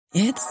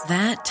It's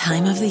that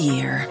time of the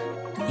year.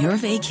 Your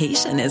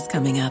vacation is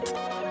coming up.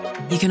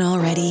 You can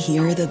already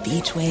hear the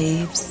beach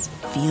waves,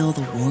 feel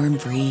the warm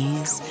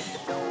breeze,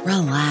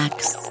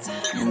 relax,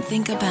 and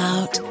think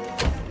about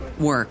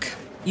work.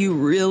 You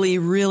really,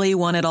 really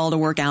want it all to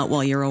work out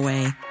while you're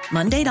away.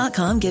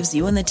 Monday.com gives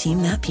you and the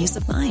team that peace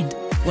of mind.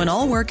 When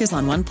all work is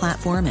on one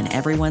platform and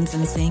everyone's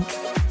in sync,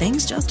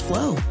 things just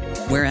flow.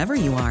 Wherever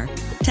you are,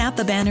 tap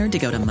the banner to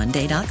go to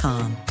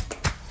Monday.com.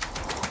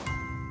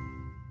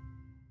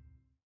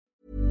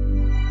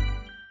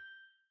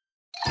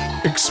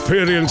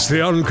 Experience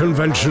the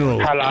unconventional.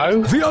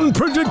 Hello? The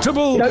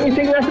unpredictable. Don't you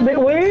think that's a bit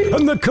weird?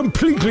 And the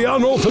completely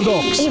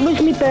unorthodox. It was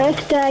my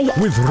birthday.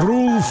 With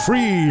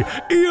rule-free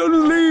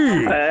Iain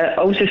Lee.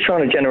 I was just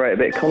trying to generate a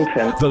bit of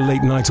content. The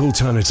Late Night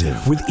Alternative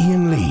with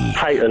Iain Lee.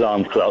 Hate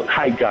alarm clock,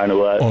 hate going to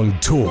work. On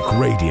Talk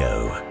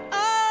Radio.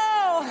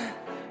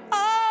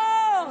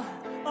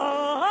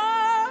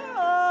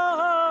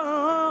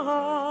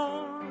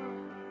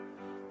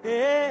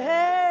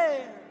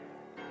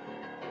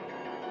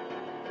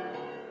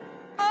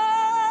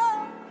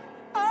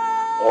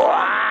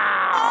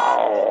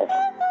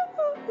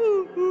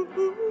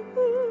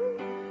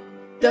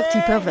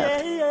 Dirty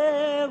pervert.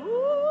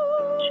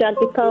 Shag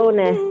a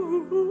pony.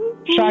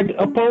 Shag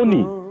a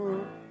pony.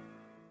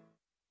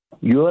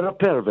 You're a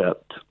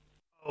pervert.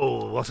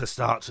 Oh, what a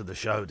start to the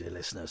show, dear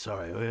listener.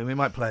 Sorry, we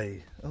might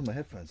play... Oh, my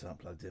headphones aren't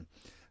plugged in.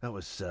 That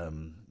was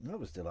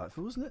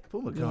delightful, wasn't it?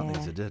 Paul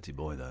McCartney's a dirty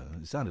boy, though.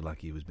 It sounded like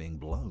he was being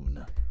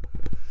blown.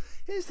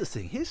 Here's the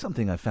thing. Here's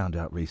something I found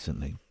out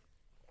recently.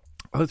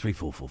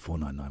 0344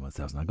 499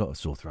 1000. I got a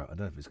sore throat. I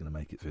don't know if it's going to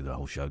make it through the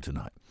whole show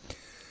tonight.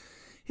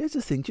 Here's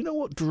the thing. Do you know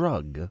what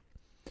drug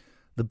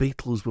the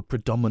Beatles were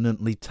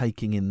predominantly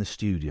taking in the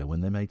studio when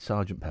they made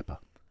Sgt. Pepper?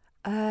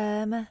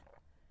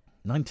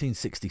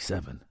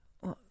 1967.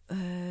 What,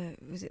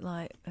 was it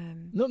like...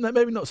 No,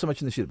 maybe not so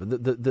much in the studio,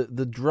 but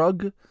the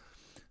drug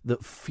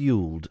that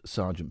fueled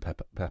Sgt.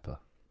 Pepper.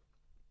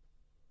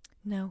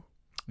 No.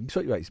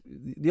 So, right,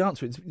 the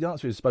answer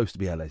is supposed to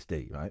be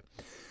LSD, right?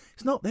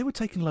 It's not. They were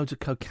taking loads of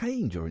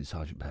cocaine during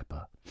Sgt.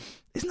 Pepper.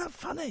 Isn't that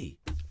funny?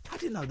 I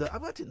didn't know the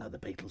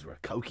Beatles were a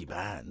cokey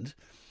band.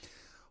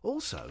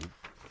 Also,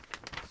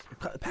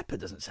 Pepper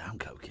doesn't sound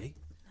cokey.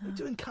 They're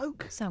doing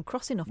coke. Sound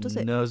cross enough, does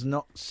it? Does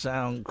not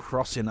sound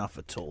cross enough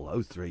at all.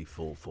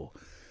 0344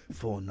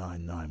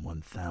 499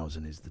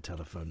 1000 is the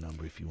telephone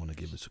number if you want to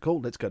give us a call.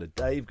 Let's go to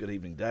Dave. Good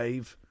evening,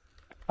 Dave.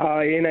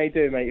 Hi, Ian, how you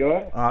doing, mate? You all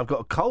right? I've got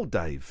a cold,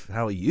 Dave.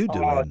 How are you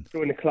doing?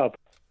 Join the club.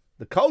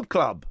 The Cold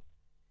Club?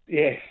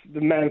 Yes,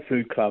 the Man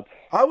Food Club.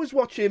 I was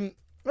watching...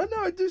 No,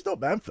 it's not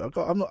man flu.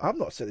 I've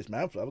not said it's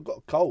man flu. I've got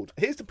a cold.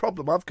 Here's the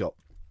problem I've got.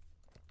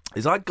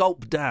 Is I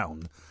gulp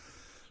down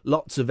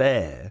lots of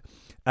air,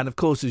 and of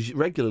course, as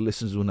regular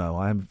listeners will know,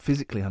 I am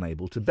physically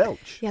unable to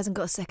belch. He hasn't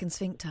got a second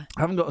sphincter. I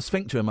haven't got a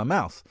sphincter in my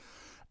mouth,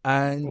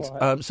 and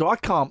so I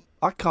can't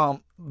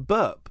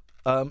burp.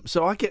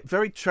 So I get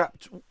very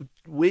trapped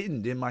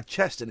wind in my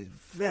chest, and it's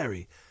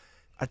very.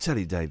 I tell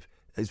you, Dave,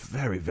 it's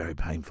very, very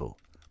painful.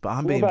 But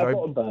I'm being very.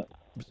 Well,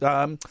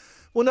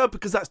 no,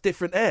 because that's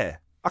different air.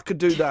 I could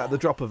do that at the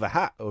drop of a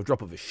hat or a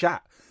drop of a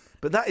shat,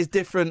 but that is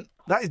different.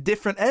 That is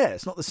different air.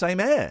 It's not the same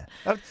air.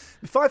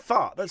 If I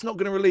fart, that's not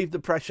going to relieve the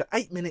pressure.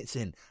 8 minutes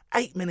in,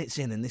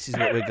 and this is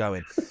what we're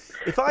going.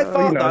 If I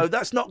fart, though,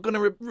 that's not going to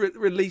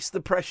release the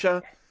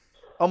pressure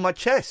on my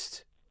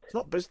chest. It's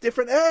not. But it's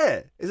different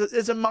air.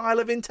 There's a mile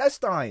of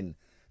intestine.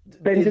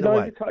 Then did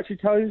I touch your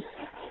toes?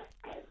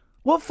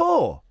 What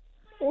for?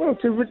 Well,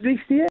 to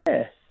release the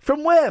air.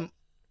 From where?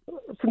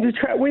 From the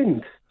trap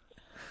wind.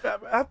 Do you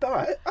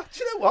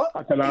know what?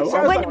 I don't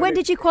know. When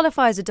did you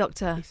qualify as a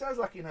doctor? He sounds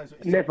like he knows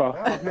what he's Never.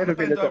 talking I've never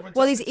been a doctor.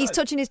 Well, he's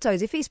touching his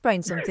toes. If he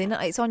sprains something,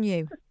 it's on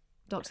you,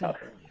 doctor.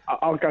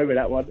 I'll go with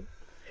that one.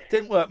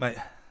 Didn't work, mate.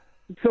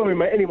 Sorry,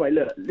 mate. Anyway,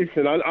 look,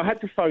 listen, I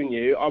had to phone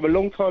you. I'm a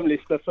long-time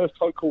listener,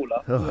 first-time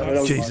caller.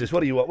 Oh, Jesus,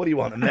 what do you want? What do you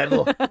want? A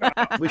medal?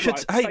 We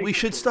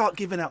should start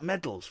giving out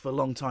medals for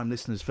long-time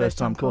listeners,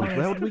 first-time callers.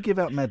 Where would we give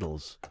out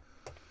medals?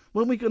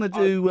 When are we going to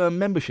do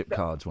membership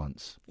cards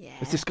once? Yeah.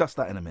 Let's discuss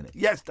that in a minute.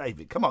 Yes,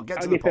 David, come on, get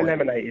to the point.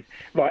 Eliminated.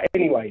 Right,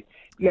 anyway.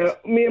 Now,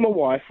 me and my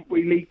wife,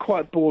 we lead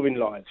quite boring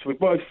lives. We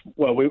both,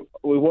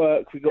 we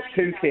work, we've got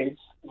 2 kids.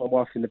 My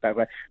wife's in the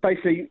background.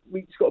 Basically,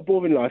 we've just got a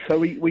boring life. So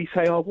we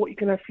say, what are you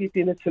going to have for your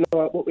dinner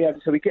tonight? What we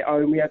have? So we get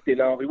home, we have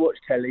dinner, we watch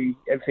telly,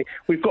 everything.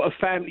 We've got a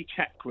family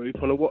chat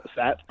group on a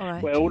WhatsApp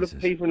where all the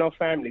people in our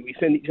family, we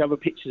send each other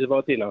pictures of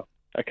our dinner.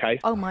 Okay.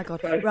 Oh my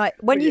God! Right.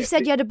 When you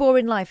said you had a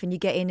boring life and you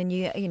get in and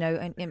you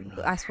and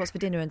ask what's for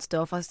dinner and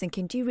stuff, I was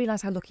thinking, do you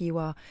realise how lucky you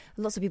are?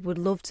 Lots of people would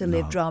love to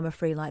live drama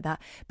free like that.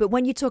 But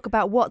when you talk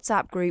about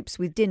WhatsApp groups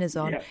with dinners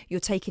on, you're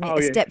taking it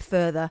a step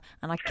further,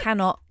 and I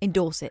cannot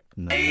endorse it.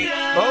 No.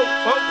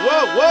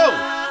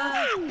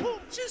 Whoa!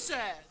 She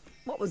said.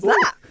 What was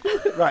that?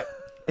 Right.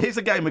 Here's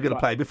a game we're going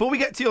to play. Before we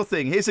get to your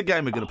thing, here's a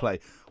game we're going to play.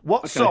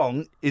 What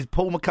song is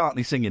Paul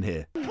McCartney singing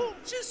here?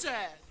 She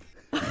said.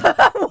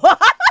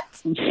 What?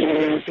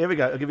 Here we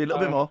go. I'll give you a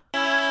little bit more.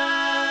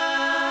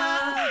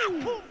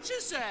 She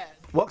said.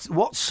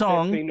 What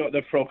song? Definitely not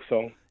the frog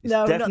song. It's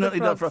No, definitely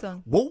not the frog frog.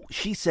 song. What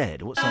she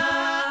said. What song?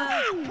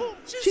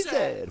 She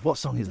said. What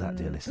song is that,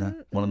 dear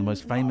listener? One of the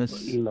most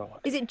famous. No.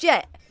 Is it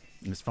Jet?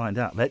 Let's find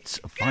out. Let's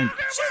find.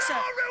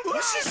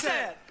 She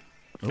said.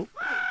 Oh.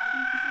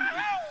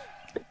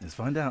 Let's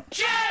find out.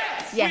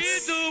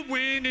 Yes. The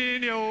wind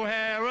in your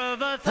hair of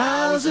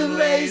 1,000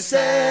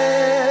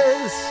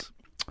 races.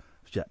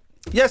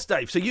 Yes,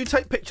 Dave. So you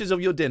take pictures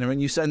of your dinner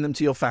and you send them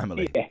to your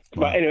family. Yeah.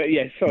 But anyway,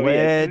 yeah. Sorry.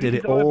 Where yeah. did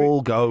it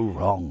all go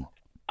wrong?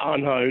 I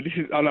know.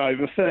 I know.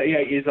 I'm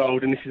 38 years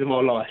old, and this is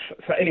my life.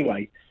 So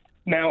anyway,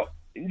 now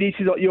this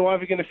is you're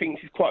either going to think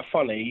this is quite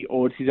funny,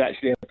 or this is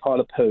actually a pile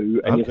of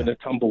poo, and you're going to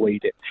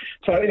tumbleweed it.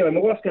 So anyway,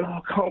 my wife's going,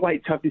 I can't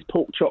wait to have this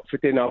pork chop for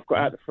dinner. I've got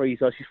it out of the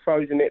freezer. She's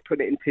frozen it,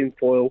 put it in tin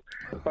foil.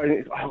 I've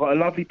got a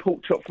lovely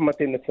pork chop for my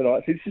dinner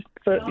tonight. So it's just,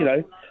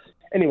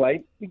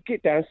 Anyway, we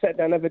get down, sat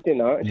down, have a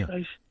dinner, and she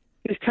goes,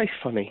 "This tastes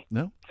funny."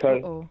 No.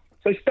 So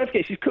don't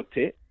forget, she's cooked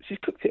it. She's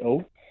cooked it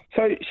all.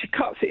 So she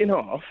cuts it in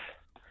half,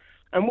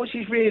 and what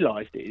she's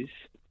realised is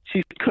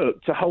she's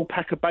cooked a whole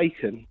pack of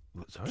bacon.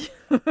 Sorry?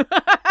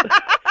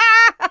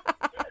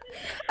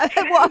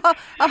 What,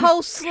 a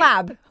whole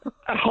slab?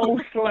 A whole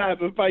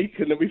slab of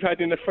bacon that we've had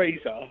in the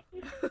freezer,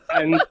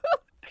 and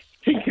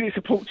thinking it's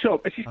a pork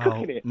chop, and she's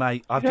cooking it.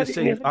 Mate, I've just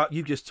seen. You've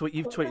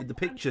tweeted the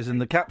pictures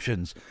and the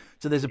captions.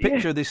 So there's a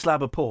picture of this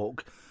slab of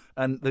pork,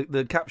 and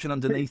the caption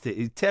underneath it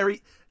is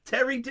Terry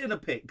dinner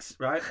pics,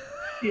 right?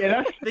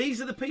 Yeah,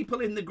 these are the people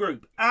in the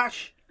group: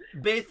 Ash,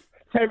 Biff,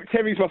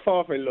 Terry's my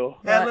father-in-law.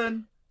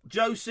 Helen,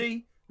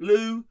 Josie,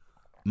 Lou,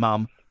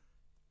 Mum,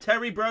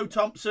 Terry Bro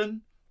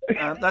Thompson.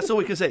 That's all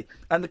we can see.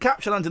 And the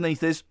caption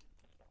underneath is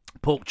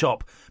pork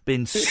chop.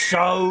 Been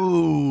so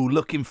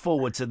looking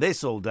forward to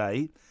this all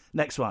day.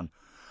 Next one.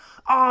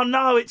 Oh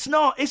no, it's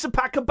not. It's a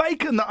pack of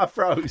bacon that I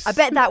froze. I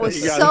bet that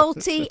was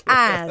salty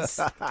as.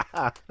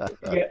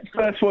 Yeah,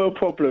 first world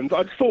problems.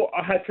 I just thought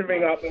I had to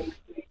ring up and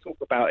talk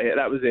about it.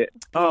 That was it.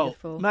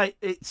 Beautiful. Oh, mate,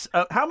 it's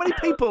how many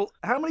people?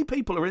 How many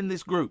people are in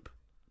this group?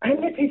 How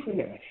many people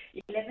now?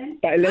 11.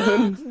 About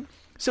 11.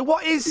 So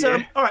what is all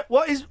right?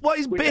 What is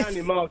We're Biff? down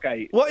in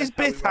Margate. What is That's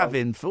how Biff we roll.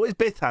 having for? What is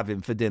Biff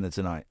having for dinner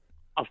tonight?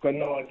 I've got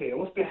no idea.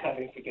 What's Biff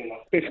having for dinner?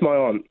 Biff's my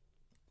aunt.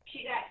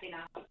 She's at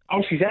dinner.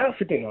 Oh, she's out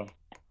for dinner.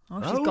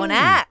 Oh, she's gone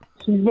out.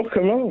 She's rock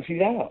and roll.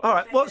 She's out. All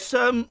right. What's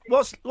Lou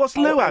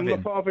And my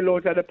having?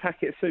 father-in-law's had a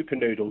packet of super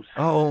noodles.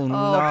 Oh Oh,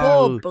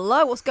 no! poor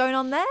bloke. What's going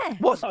on there?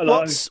 What's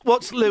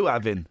Lou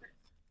having?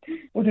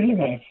 What did you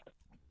have?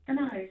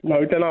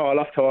 No, don't know. I'll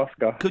have to ask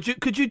her. Could you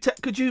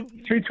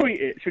Should we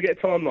tweet it? Should we get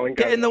a timeline?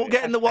 get in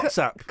the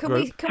WhatsApp Can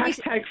we? group?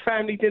 Hashtag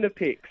family dinner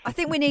pics. I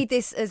think we need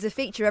this as a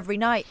feature every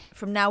night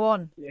from now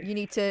on. You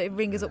need to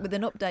ring us up with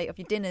an update of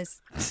your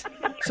dinners.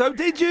 So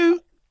did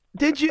you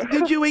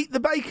eat the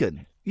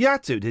bacon? You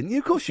had to, didn't you?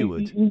 Of course you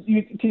would.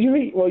 Did you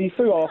eat? Well, you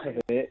threw half of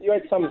it. You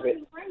had some of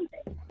it.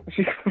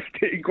 She was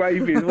getting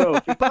gravy as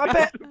well. But I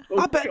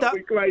bet that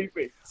with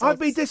gravy. I'd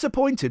be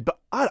disappointed, but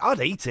I'd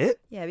eat it.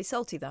 Yeah, it's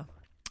salty though.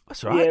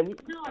 That's right. Yeah,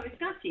 No, I was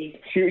gutted.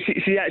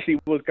 she actually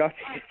was gutted.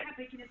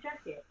 Cabbage in a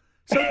jacket.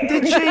 So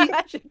did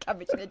she?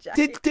 Cabbage in a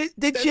jacket.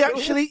 Did she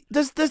actually?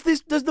 Does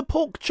the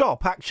pork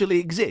chop actually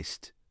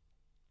exist?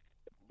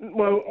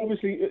 Well,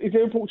 obviously, is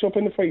there a pork chop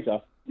in the freezer?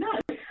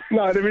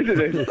 No, there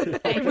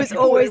isn't. It was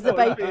always the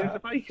bacon. It's the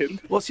bacon.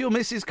 What's your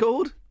missus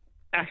called?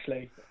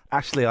 Ashley.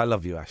 Ashley, I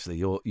love you, Ashley.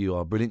 You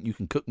are brilliant. You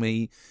can cook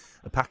me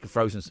a pack of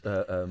frozen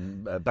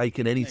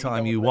bacon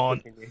anytime you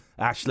want,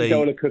 Ashley. You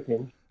don't want to cook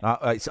him.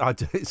 I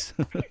do.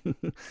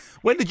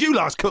 When did you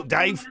last cook,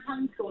 Dave?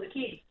 Homeschool the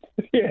kids.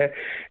 Yeah.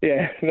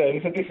 No,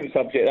 it's a different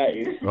subject, that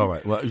is. All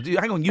right. Well,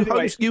 hang on. You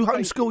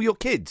homeschool your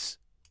kids?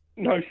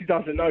 No, she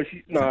doesn't. No.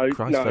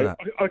 Christ for that.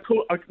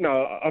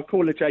 I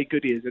call her Jay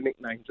Goody as a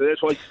nickname. So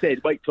that's why I said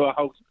wait till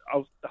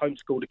I'll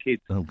homeschool the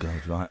kids. Oh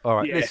God, right. All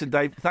right. Yeah. Listen,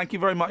 Dave. Thank you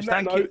very much.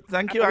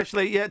 Thank you,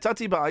 Ashley. Yeah,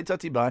 tutty bye.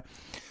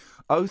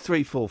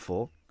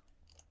 0344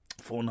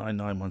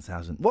 499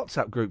 1000.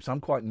 WhatsApp groups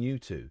I'm quite new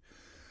to.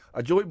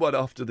 I joined one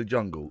after the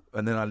jungle,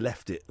 and then I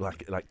left it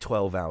like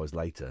 12 hours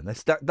later. And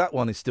that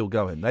one is still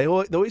going. They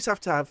always have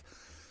to have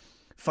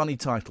funny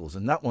titles,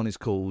 and that one is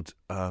called,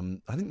 I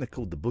think they're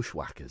called the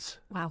Bushwhackers.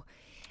 Wow.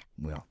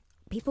 Yeah.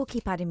 People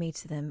keep adding me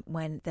to them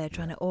when they're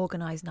trying to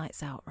organise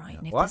nights out, right?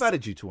 And if Well, I've there's-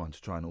 added you to one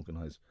to try and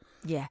organise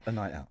a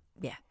night out.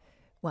 Yeah.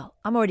 Well,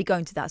 I'm already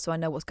going to that, so I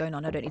know what's going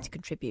on. I don't need to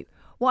contribute.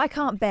 What I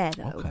can't bear,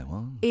 though, Okay,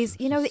 well, is,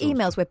 you know, the still-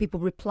 emails where people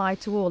reply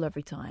to all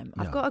every time.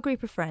 I've Yeah. got a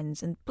group of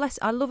friends, and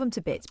I love them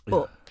to bits,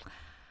 but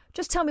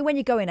just tell me when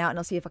you're going out and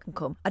I'll see if I can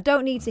come. I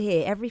don't need to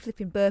hear every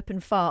flipping burp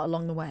and fart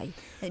along the way.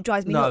 It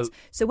drives me nuts.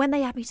 So when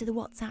they add me to the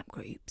WhatsApp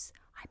groups,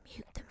 I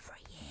mute them for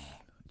a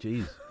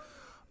year.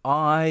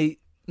 Jeez.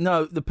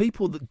 No, the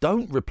people that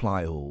don't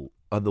reply all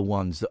are the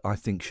ones that I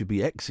think should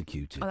be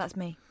executed. Oh, that's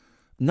me.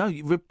 No,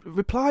 you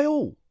reply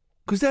all.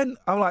 Because then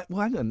I'm like,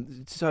 well, hang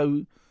on.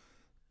 So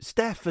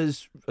Steph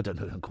has... I don't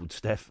know if I'm called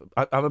Steph.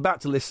 I'm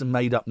about to list some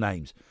made-up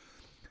names.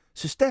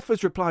 So Steph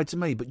has replied to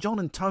me, but John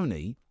and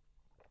Tony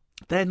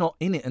They're not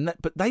in it,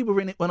 but they were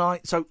in it when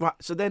So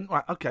that's a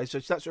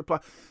reply.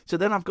 So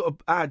then I've got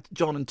to add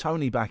John and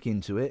Tony back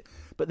into it.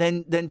 But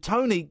then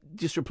Tony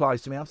just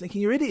replies to me. I'm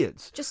thinking, you're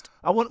idiots.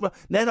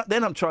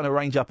 Then I'm trying to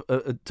arrange up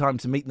a time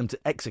to meet them to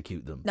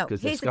execute them. No,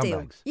 because here's they're the deal.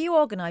 scumbags. You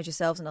organise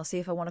yourselves, and I'll see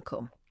if I want to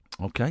come.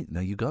 Okay,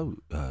 there you go.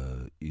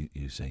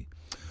 You see,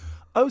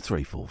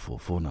 0344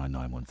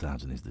 499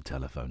 1000 is the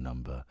telephone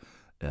number.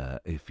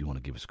 If you want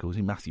to give us a call.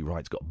 See, Matthew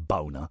Wright's got a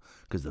boner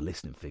because the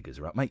listening figures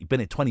are up. Mate, you've been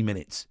here 20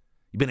 minutes.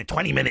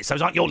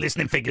 Those aren't your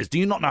listening figures. Do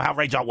you not know how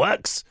Radio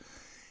works?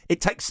 It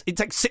takes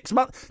 6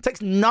 months. It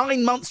takes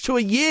 9 months to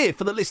a year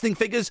for the listening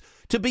figures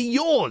to be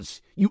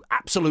yours. You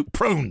absolute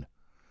prune.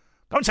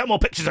 Go and sell more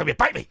pictures of your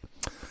baby.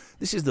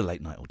 This is the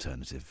late night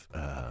alternative.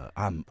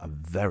 I'm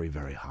very,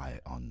 very high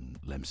on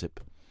Lemsip.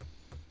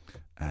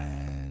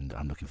 And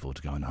I'm looking forward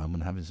to going home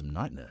and having some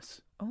night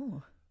nurse.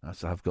 Oh.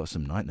 So I've got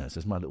some night nurse.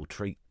 That's my little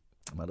treat.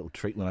 My little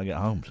treat when I get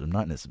home. Some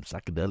night nurse, some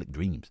psychedelic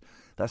dreams.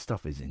 That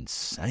stuff is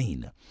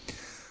insane.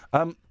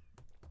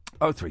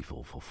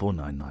 0344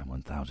 499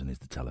 1000 is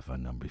the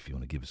telephone number if you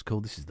want to give us a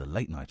call. This is the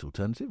late night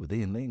alternative with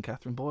Iain Lee and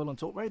Catherine Boyle on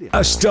Talk Radio.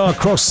 A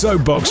star-crossed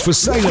soapbox for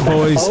sailor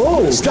boys,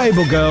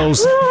 stable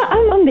girls,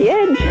 I'm on the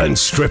edge. and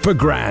stripper It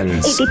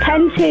grands.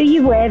 depends who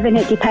you're with and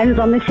it depends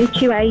on the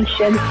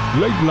situation.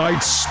 Late night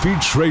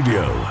speech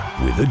radio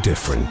with a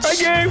difference.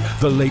 Thank you.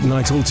 The late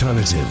night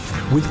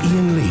alternative with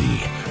Iain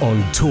Lee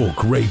on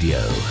Talk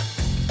Radio.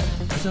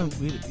 So,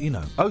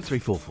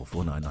 0344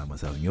 499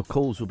 1000. Your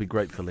calls will be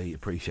gratefully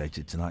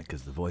appreciated tonight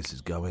because the voice is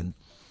going.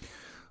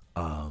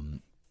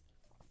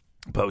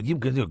 But you're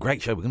going to do a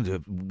great show. It's going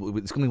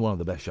to be one of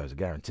the best shows, I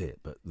guarantee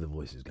it, but the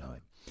voice is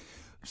going.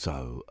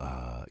 So,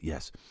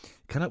 yes.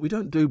 We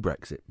don't do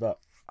Brexit, but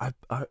I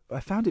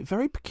found it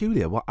very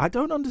peculiar. What I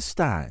don't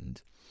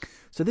understand.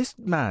 So this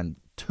man,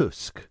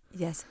 Tusk,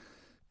 Yes.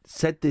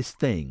 said this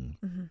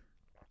thing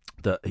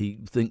that he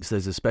thinks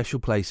there's a special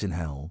place in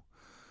hell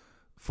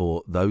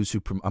for those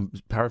who... I'm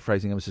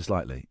paraphrasing ever so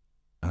slightly,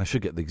 and I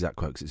should get the exact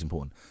quote because it's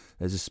important.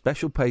 There's a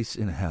special place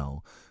in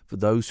hell for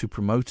those who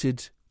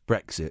promoted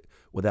Brexit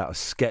without a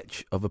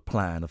sketch of a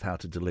plan of how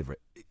to deliver it.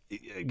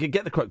 You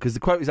get the quote, because the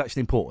quote is actually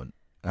important.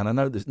 And I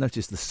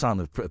noticed the Sun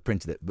have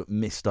printed it, but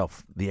missed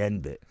off the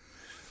end bit.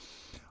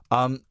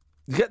 You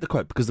get the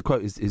quote, because the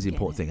quote is the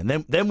important thing.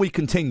 And then we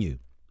continue.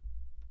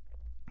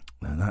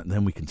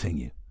 Then we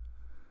continue.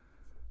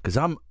 Because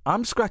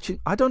I'm scratching...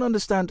 I don't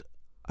understand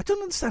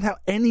how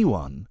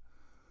anyone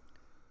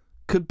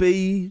could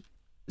be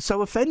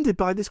so offended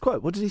by this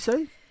quote. What did he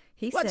say?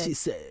 He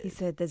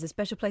said there's a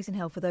special place in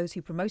hell for those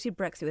who promoted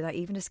Brexit without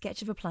even a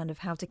sketch of a plan of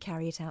how to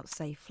carry it out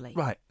safely.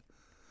 Right.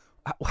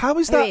 How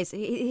is that?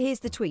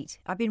 Here's the tweet.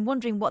 I've been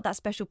wondering what that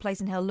special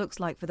place in hell looks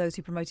like for those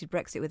who promoted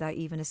Brexit without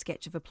even a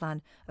sketch of a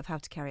plan of how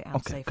to carry it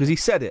out safely. Because he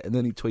said it and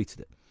then he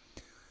tweeted it.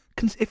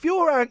 If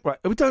you're right,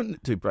 we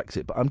don't do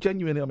Brexit, but I'm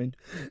genuinely,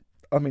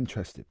 I'm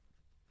interested.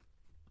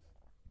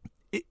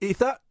 If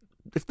that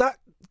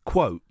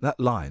quote, that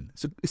line,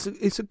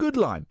 it's a good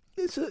line.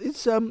 It's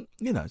a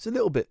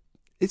little bit.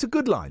 It's a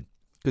good line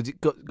because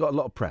it got a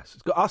lot of press.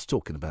 It's got us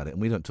talking about it,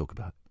 and we don't talk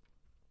about it.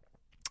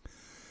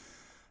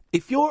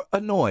 If you're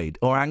annoyed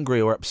or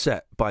angry or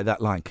upset by that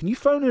line, can you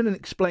phone in and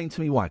explain to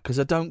me why? Because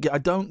I don't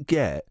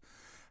get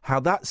how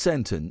that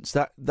sentence,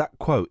 that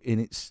quote,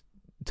 it's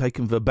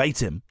taken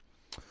verbatim.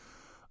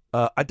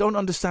 I don't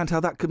understand how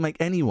that could make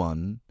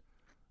anyone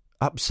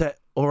upset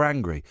or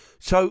angry.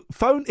 So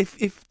phone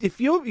if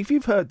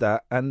you've heard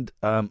that, and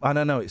I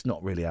don't know, it's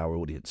not really our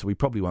audience, so we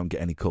probably won't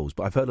get any calls.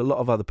 But I've heard a lot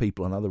of other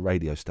people on other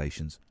radio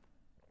stations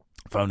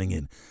phoning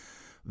in,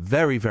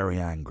 very, very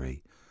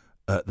angry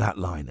at that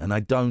line, and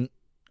I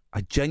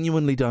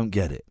genuinely don't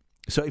get it.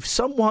 So if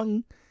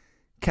someone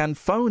can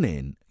phone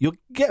in, you'll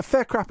get a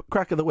fair crap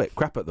at the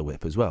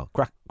whip as well.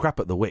 Crap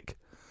at the wick.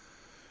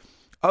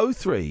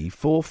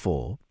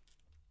 0344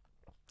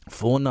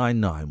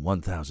 499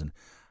 1000.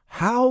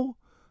 How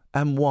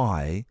and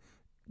why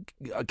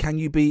can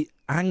you be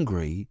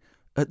angry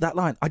at that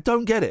line? I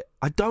don't get it.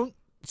 I don't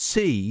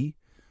see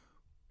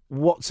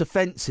what's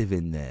offensive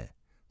in there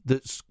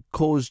that's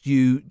caused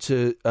you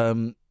to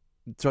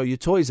throw your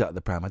toys out of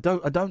the pram. I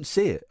don't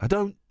see it. I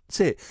don't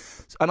see it.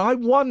 And I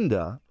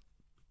wonder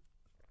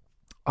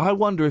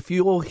if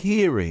you're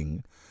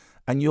hearing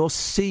and you're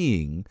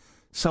seeing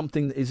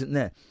something that isn't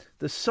there.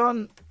 The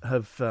Sun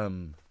have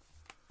done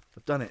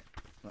it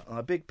on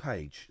a big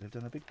page. They've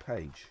done a big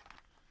page.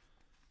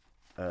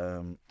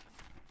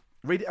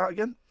 Read it out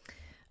again.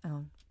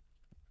 Oh.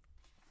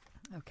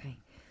 Okay.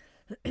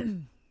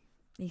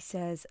 He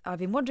says, I've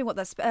been wondering what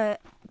that's...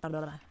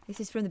 This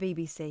is from the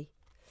BBC.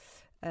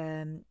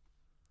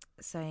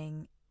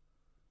 Saying,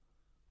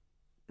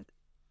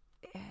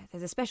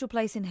 there's a special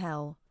place in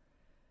hell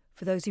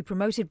for those who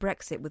promoted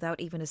Brexit without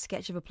even a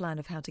sketch of a plan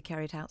of how to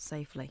carry it out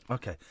safely.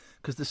 Okay,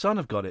 because the Sun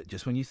have got it.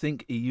 Just when you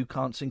think EU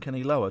can't sink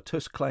any lower,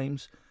 Tusk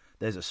claims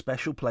there's a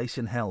special place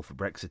in hell for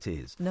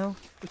Brexiteers. No.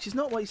 Which is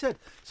not what he said.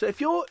 So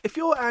if you're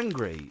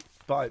angry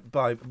by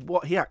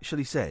what he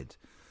actually said,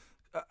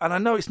 and I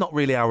know it's not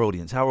really our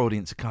audience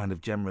are kind of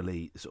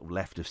generally sort of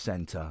left of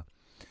centre,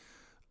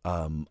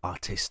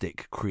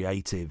 artistic,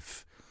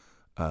 creative.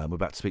 We're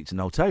about to speak to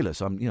Noel Taylor,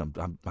 so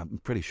I'm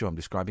pretty sure I'm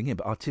describing him.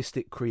 But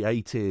artistic,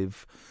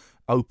 creative,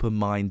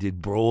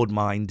 open-minded,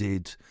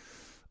 broad-minded,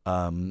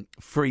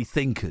 free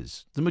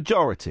thinkers. The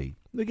majority.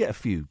 We get a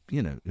few,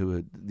 who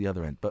are the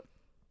other end. But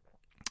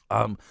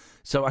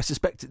so I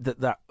suspect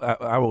that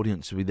our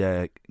audience will be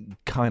there,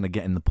 kind of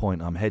getting the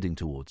point I'm heading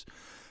towards.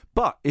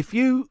 But if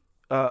you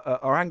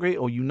are angry,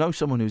 or you know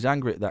someone who's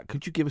angry at that,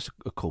 could you give us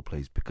a call,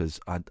 please? Because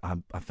I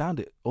found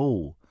it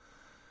all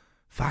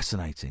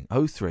fascinating.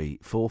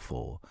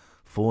 0344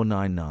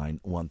 499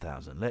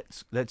 1000.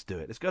 Let's do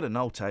it. Let's go to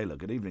Noel Taylor.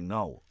 Good evening,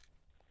 Noel.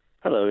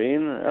 Hello,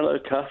 Ian. Hello,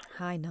 Kath.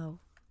 Hi, Noel.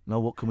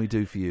 Noel, what can we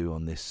do for you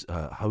on this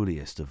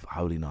holiest of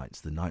holy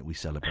nights, the night we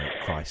celebrate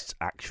Christ's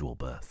actual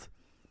birth?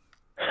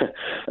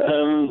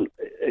 I've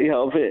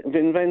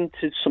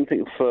invented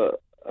something for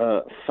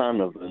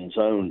fan ovens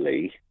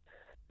only.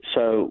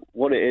 So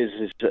what it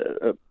is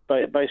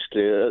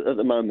basically at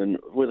the moment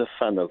with a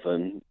fan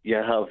oven, you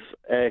have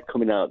air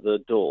coming out the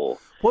door.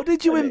 What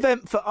did you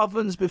invent for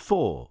ovens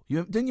before?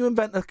 Didn't you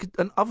invent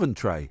an oven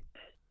tray?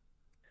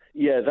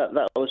 Yeah,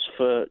 that was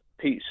for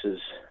pizzas.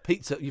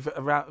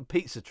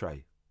 Pizza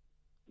tray.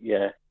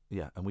 Yeah.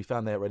 Yeah, and we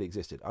found they already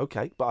existed.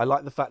 Okay, but I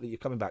like the fact that you're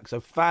coming back. So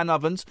fan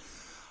ovens.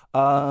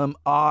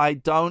 I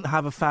don't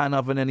have a fan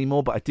oven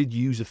anymore, but I did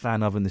use a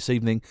fan oven this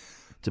evening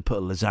to put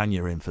a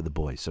lasagna in for the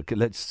boys.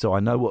 So I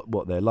know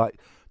what they're like.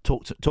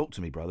 Talk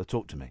to me, brother.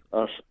 Talk to me.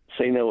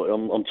 So you know what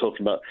I'm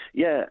talking about.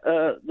 Yeah,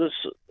 there's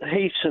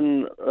heat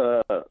and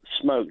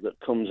smoke that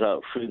comes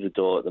out through the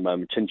door at the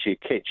moment into your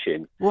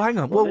kitchen. Well, hang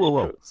on.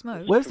 Whoa.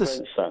 Smoke? Where's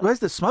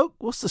the smoke?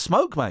 What's the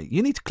smoke, mate?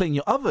 You need to clean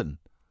your oven.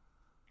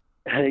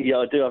 Yeah,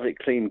 I do have it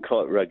cleaned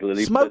quite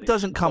regularly. Smoke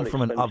doesn't come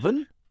from an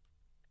oven.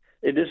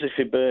 It does if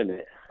you burn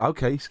it.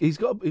 Okay,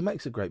 he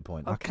makes a great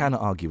point. Okay. I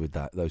cannot argue with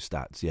those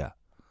stats, yeah.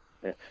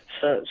 Yeah.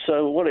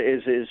 So what it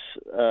is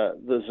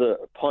there's a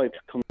pipe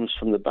comes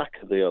from the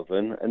back of the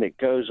oven and it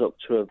goes up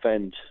to a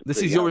vent.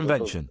 This is your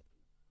invention?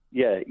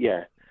 Yeah.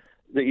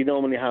 That you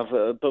normally have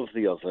above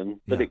the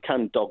oven, but it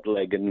can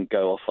dogleg and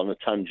go off on a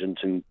tangent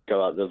and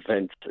go out the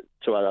vent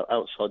to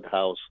outside the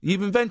house.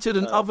 You've invented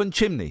an oven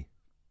chimney?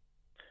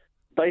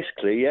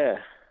 Basically, yeah.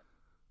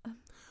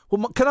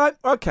 Well,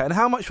 and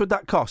how much would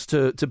that cost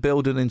to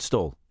build and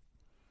install?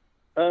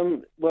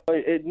 Well,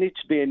 it needs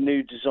to be a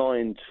new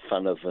designed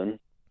fan oven.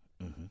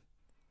 Mm-hmm.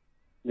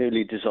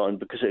 Newly designed,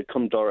 because it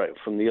come direct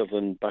from the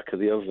oven, back of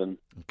the oven.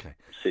 Okay.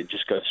 So it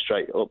just goes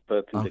straight up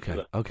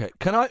perpendicular. Okay.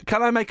 Can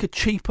I make a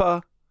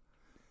cheaper,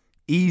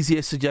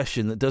 easier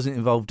suggestion that doesn't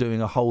involve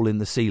doing a hole in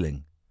the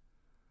ceiling?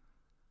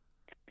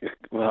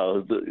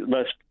 Well,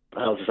 most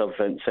houses have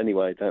vents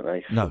anyway, don't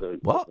they? No.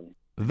 What?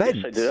 Vents?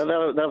 Yes, they do.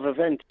 They have a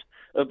vent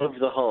above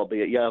the hob.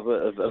 You have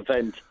a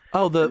vent.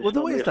 Oh,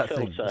 what is that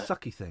thing? The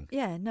sucky thing?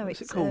 Yeah, no,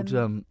 What's it called?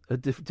 A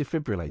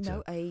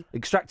defibrillator? No,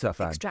 extractor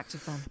fan. Extractor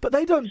fan. But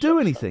they don't do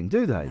anything,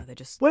 do they? No, they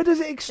just. Where does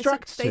it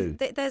extract to?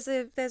 There's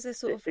a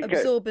sort of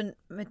absorbent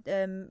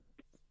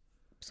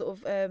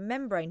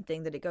membrane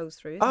thing that it goes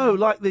through. Oh,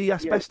 like the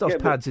asbestos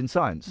pads in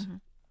science. Mm-hmm.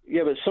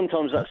 Yeah, but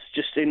sometimes that's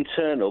just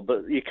internal.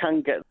 But you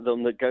can get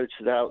them that go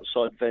to the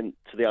outside vent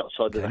to the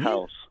outside of the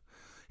house.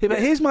 Yeah, but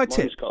here's my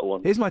tip. Got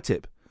one. Here's my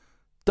tip.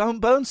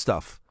 Don't burn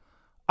stuff.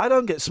 I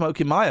don't get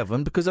smoke in my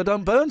oven because I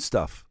don't burn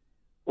stuff.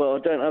 Well, I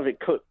don't have it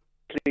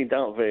cleaned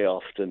out very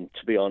often,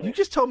 to be honest. You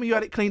just told me you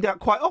had it cleaned out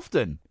quite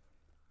often.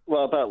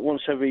 Well, about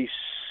once every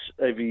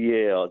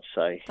year, I'd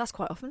say. That's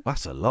quite often.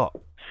 That's a lot.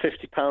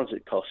 £50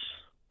 it costs.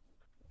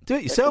 Do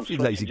it yourself, you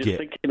lazy just git.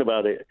 Thinking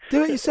about it.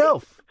 Do it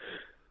yourself.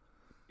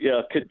 Yeah,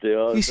 I could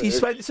do. You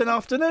spend it's an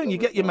afternoon. You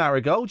get your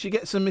marigolds. You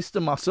get some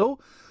Mr.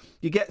 Muscle.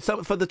 You get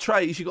some for the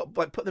trays. You got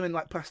put them in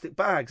plastic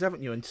bags,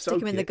 haven't you? And stick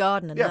them in the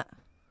garden and that.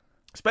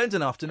 Spend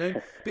an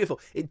afternoon. Beautiful.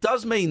 It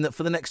does mean that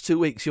for the next 2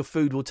 weeks your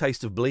food will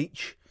taste of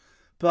bleach,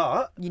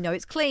 but you know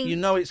it's clean. You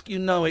know it's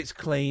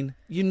clean.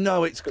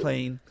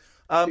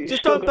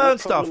 Just don't burn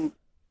stuff. You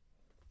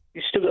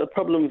still got the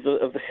problem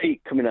of the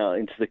heat coming out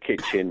into the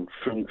kitchen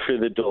through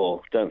the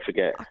door. Don't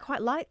forget. I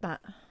quite like that.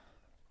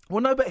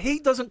 Well, no, but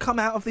heat doesn't come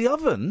out of the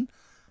oven.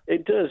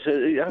 It does.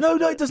 No,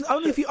 it doesn't.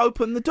 Only if you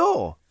open the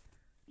door.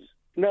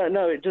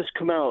 No, it does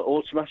come out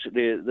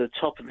automatically at the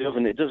top of the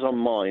oven. It does on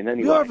mine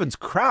anyway. Your oven's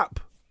crap.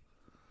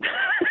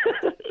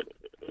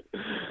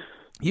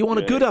 You want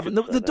a good oven.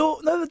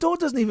 The door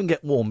doesn't even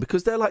get warm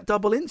because they're like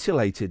double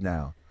insulated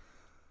now.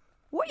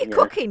 What are you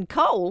cooking?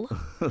 Coal?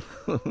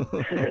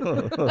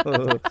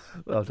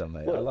 Well done,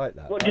 mate. I like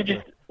that. What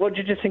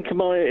did you think of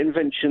my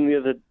invention the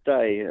other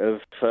day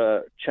of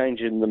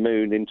changing the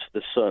moon into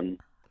the sun?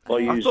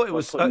 I thought it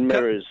was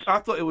mirrors. I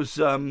thought it was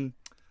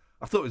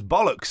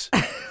bollocks.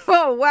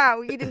 Oh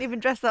wow! You didn't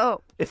even dress that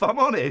up. If I'm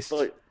honest,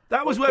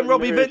 that was when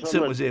Robbie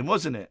Vincent was in,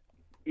 wasn't it?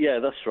 Yeah,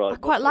 that's right. I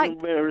quite like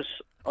mirrors.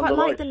 Quite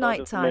like the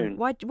nighttime.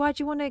 Why do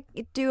you want to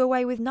do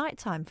away with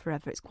nighttime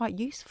forever? It's quite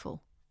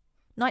useful.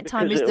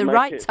 Nighttime is the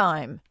right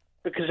time.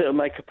 Because it'll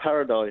make a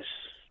paradise.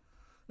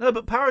 No,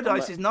 but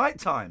paradise is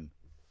nighttime.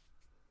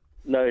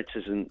 No, it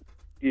isn't.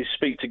 You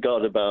speak to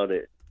God about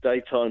it.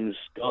 daytime's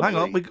godly. Hang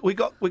on, we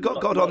got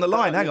God on the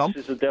line. Hang on,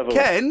 Is the devil.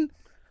 Ken,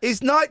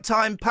 is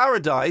nighttime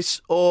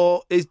paradise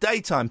or is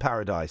daytime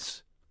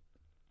paradise?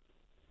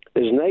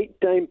 Is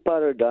nighttime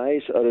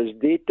paradise or is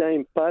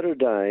daytime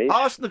paradise?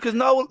 Ask because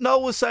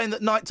Noel was saying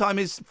that nighttime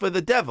is for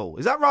the devil.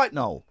 Is that right,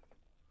 Noel?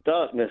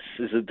 Darkness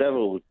is the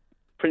devil.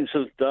 Prince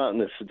of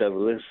darkness, the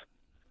devil is.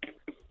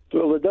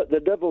 Well, the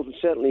devil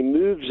certainly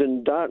moves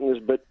in darkness,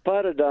 but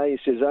paradise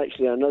is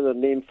actually another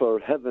name for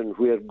heaven,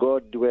 where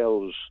God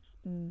dwells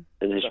in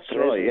His That's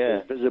presence, right, yeah.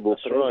 His visible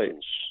That's right.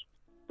 presence.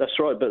 That's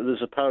right, but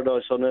there's a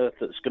paradise on earth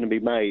that's going to be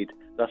made.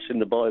 That's in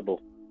the Bible.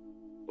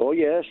 Oh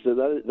yes,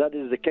 that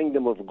is the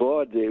kingdom of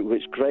God,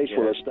 which Christ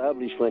will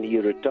establish when He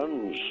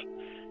returns.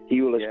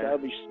 He will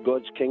establish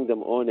God's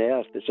kingdom on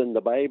earth. It's in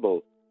the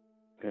Bible.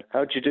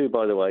 How'd you do,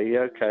 by the way? You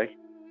okay?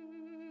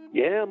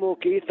 Yeah, I'm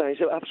okay,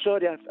 thanks. I'm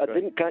sorry, I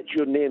didn't catch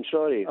your name,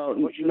 sorry. Oh,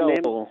 what's your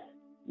name?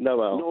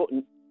 Noel.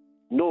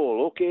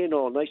 Noel, okay,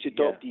 Noel. Nice to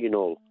talk to you,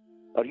 Noel.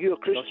 Are you a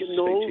Christian,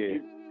 Noel?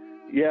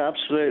 Yeah,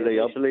 absolutely.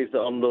 I believe that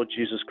I'm Lord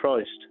Jesus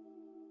Christ.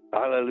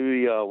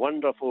 Hallelujah.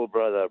 Wonderful,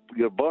 brother.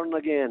 You're born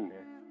again.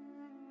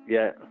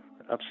 Yeah,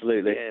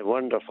 absolutely. Yeah,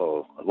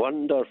 wonderful.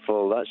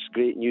 Wonderful. That's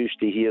great news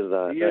to hear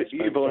that.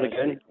 You born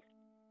again?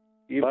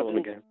 You born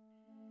again?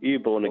 You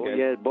born again?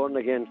 Yeah, born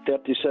again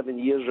 37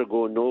 years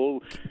ago, Noel.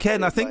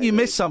 Ken, I think you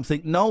missed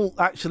something. Noel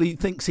actually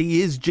thinks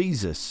he is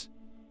Jesus.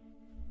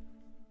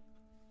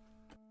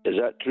 Is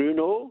that true,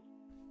 Noel?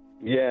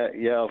 Yeah,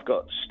 I've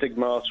got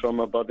stigmata on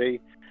my body.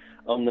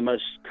 I'm the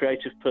most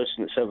creative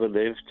person that's ever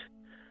lived.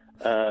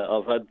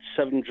 I've had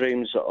 7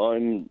 dreams that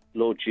I'm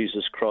Lord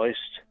Jesus Christ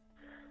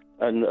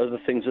and other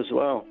things as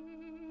well.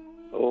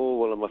 Oh,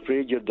 well, I'm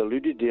afraid you're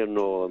deluded there,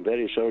 Noel. I'm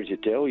very sorry to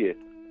tell you.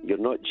 You're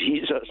not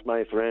Jesus,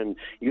 my friend.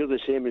 You're the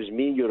same as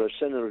me. You're a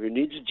sinner who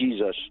needs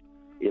Jesus.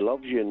 He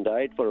loves you and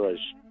died for us.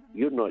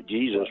 You're not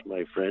Jesus,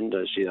 my friend.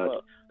 I say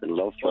that in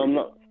love for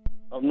you.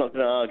 I'm not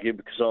going to argue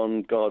because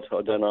I'm God.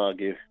 I don't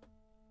argue.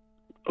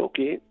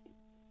 Okay.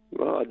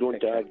 Well, I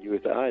don't argue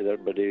with it either,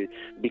 but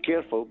be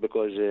careful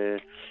because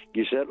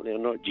you certainly are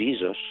not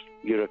Jesus.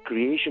 You're a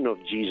creation of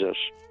Jesus,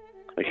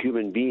 a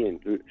human being.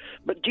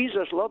 But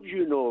Jesus loves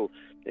you, Noel.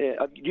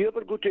 Do you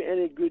ever go to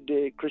any good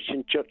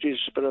Christian churches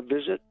for a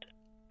visit?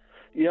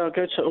 Yeah, I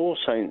go to All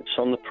Saints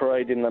on the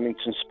parade in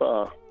Leamington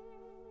Spa.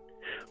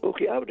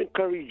 Okay, I would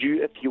encourage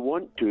you, if you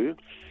want to,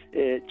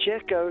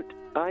 check out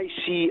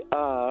icr.org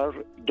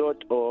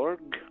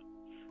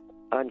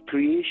and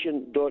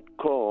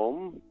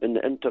creation.com in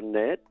the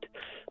internet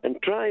and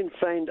try and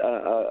find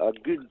a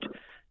good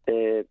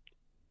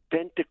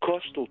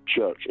Pentecostal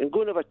church and go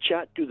and have a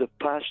chat to the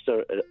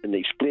pastor and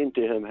explain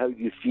to him how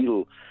you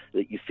feel,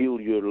 that you feel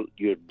you're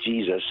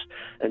Jesus,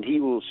 and he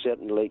will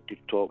certainly like to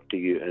talk to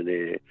you and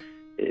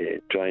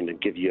trying to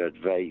give you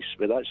advice,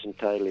 but that's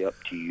entirely up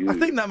to you. I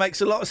think that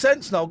makes a lot of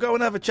sense, Noel. Go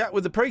and have a chat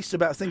with the priest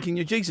about thinking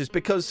you're Jesus,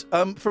 because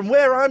from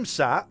where I'm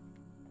sat,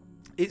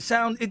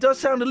 it does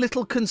sound a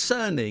little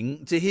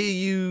concerning to hear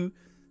you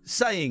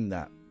saying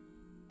that.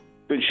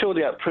 But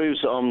surely that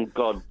proves that I'm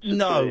God.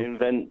 No,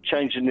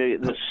 changing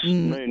the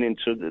moon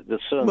into the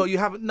sun. Well, you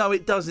haven't. No,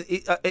 it doesn't.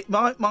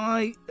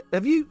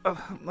 Have you?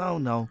 Oh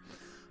no.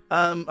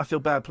 I feel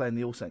bad playing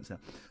the All Saints now.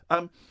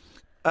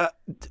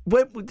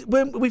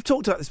 When we've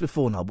talked about this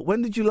before, Noel, but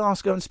when did you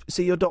last go and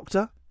see your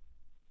doctor?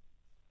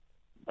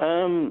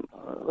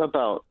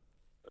 About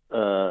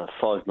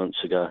 5 months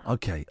ago.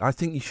 Okay, I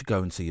think you should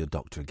go and see your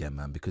doctor again,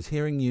 man, because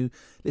hearing you...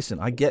 Listen,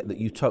 I get that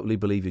you totally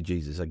believe in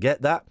Jesus. I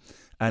get that.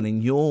 And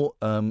in your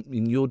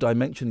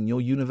dimension, in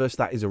your universe,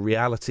 that is a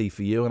reality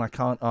for you, and I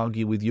can't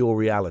argue with your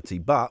reality.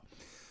 But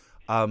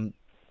I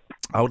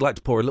would like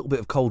to pour a little bit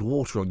of cold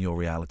water on your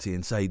reality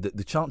and say that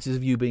the chances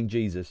of you being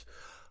Jesus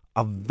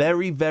are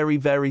very, very,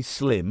 very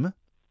slim,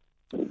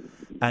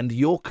 and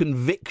your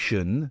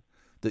conviction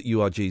that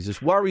you are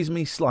Jesus worries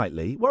me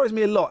slightly. Worries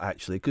me a lot,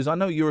 actually, because I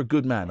know you're a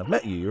good man. I've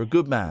met you. You're a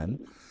good man.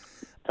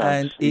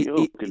 Thanks.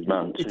 You're a good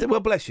man too.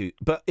 Well, bless you.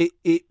 But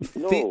hang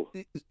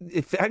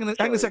on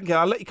a second, Ken.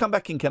 I'll let you come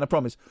back in, Ken. I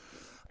promise.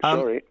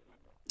 Sorry.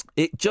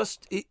 It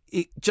just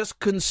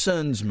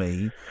concerns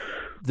me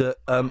that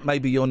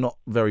maybe you're not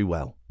very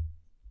well.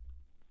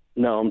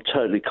 No, I'm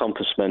totally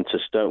compass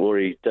mentis. Don't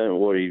worry,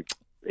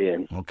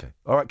 Ian. Okay.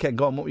 All right, Ken,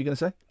 go on. What were you going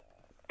to say?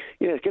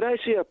 Yeah, can I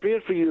say a prayer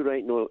for you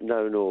right now,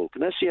 Noel?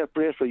 Can I say a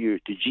prayer for you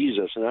to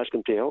Jesus and ask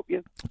him to help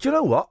you? Do you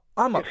know what?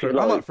 I'm up for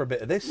a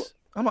bit of this.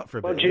 I'm up for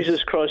a bit of this. Well,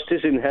 Jesus Christ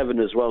is in heaven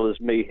as well as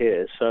me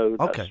here, so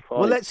that's okay. fine.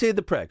 Well, let's hear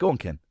the prayer. Go on,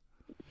 Ken.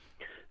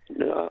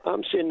 No,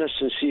 I'm saying this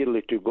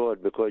sincerely to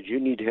God because you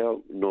need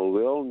help. No,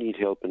 we all need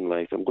help in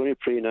life. I'm going to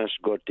pray and ask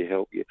God to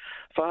help you.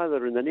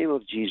 Father, in the name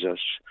of Jesus,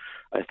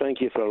 I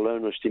thank you for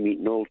allowing us to meet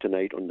Noel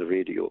tonight on the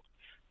radio.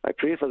 I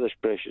pray for this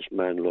precious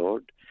man,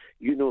 Lord.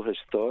 You know his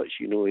thoughts.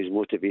 You know his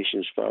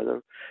motivations,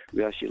 Father.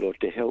 We ask you, Lord,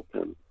 to help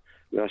him.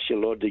 We ask you,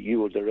 Lord, that you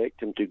will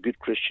direct him to good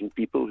Christian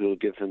people who will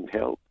give him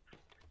help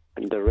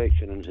and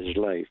direction in his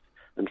life.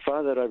 And,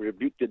 Father, I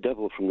rebuke the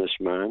devil from this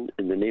man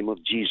in the name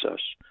of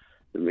Jesus.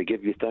 And we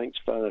give you thanks,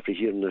 Father, for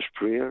hearing this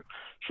prayer.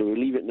 So we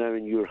leave it now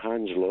in your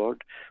hands,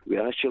 Lord. We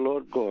ask you,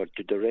 Lord God,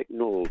 to direct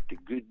Noel to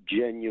good,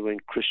 genuine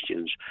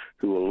Christians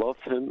who will love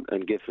him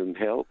and give him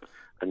help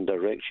and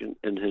direction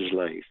in his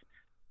life.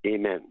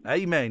 Amen.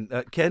 Amen.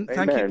 Ken,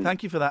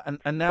 thank you for that.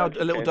 And now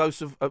a little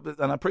dose of,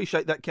 and I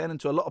appreciate that, Ken, and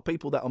to a lot of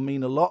people that'll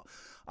mean a lot.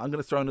 I'm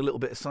going to throw in a little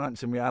bit of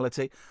science and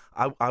reality.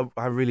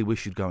 I really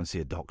wish you'd go and see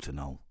a doctor,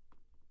 Noel.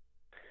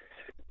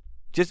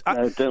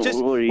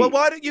 Don't worry. Well,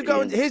 why don't you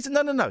go and here's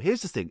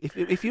the thing.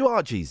 If you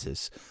are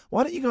Jesus,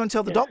 why don't you go and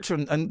tell the doctor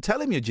and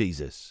tell him you're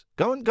Jesus?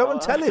 Go and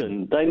tell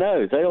him. They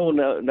know. They all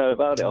know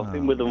about it. I've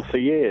been with them for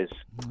years.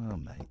 Oh,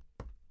 mate.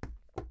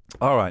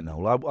 All right,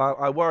 Noel.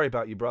 I worry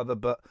about you, brother,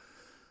 but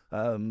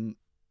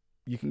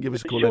you can give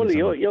us a call. Surely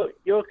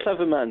you're a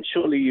clever man.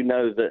 Surely you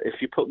know that if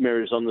you put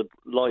mirrors on the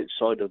light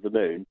side of the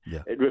moon,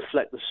 it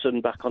reflects the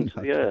sun back onto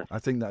the earth. I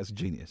think that's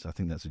genius. I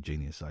think that's a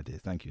genius idea.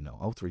 Thank you,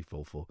 Noel.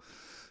 0344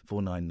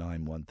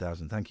 499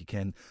 1000. Thank you,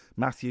 Ken.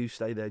 Matthew,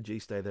 stay there. G,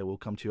 stay there. We'll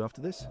come to you after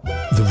this.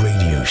 The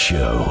radio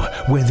show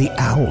where the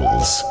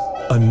owls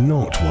are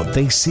not what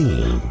they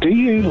seem. Do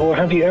you or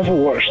have you ever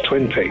watched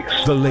Twin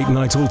Peaks? The Late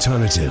Night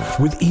Alternative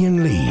with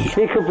Iain Lee.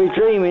 We could be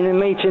dreaming and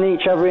meeting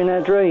each other in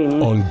our dreams.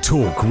 On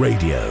Talk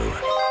Radio.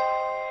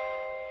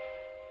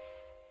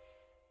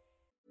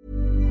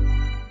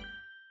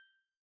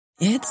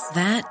 It's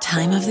that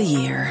time of the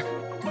year.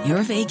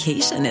 Your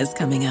vacation is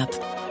coming up.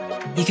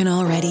 You can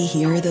already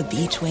hear the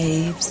beach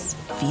waves,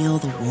 feel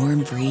the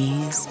warm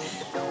breeze,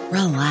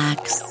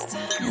 relax,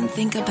 and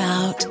think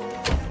about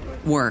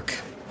work.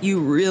 You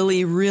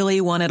really,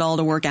 really want it all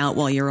to work out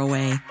while you're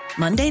away.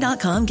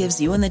 Monday.com gives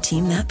you and the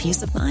team that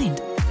peace of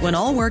mind. When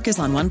all work is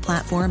on one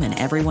platform and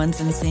everyone's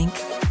in sync,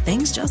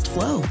 things just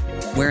flow.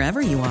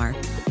 Wherever you are,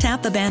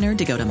 tap the banner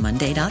to go to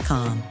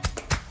Monday.com.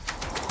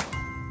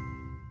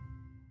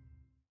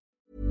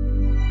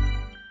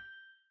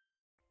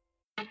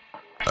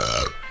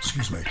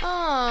 Excuse me.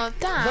 Oh,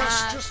 Dad.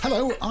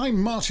 Hello, I'm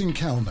Martin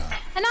Kellner.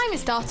 And I'm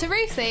his daughter,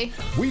 Ruthie.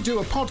 We do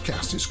a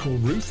podcast, it's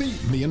called Ruthie,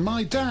 Me and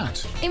My Dad.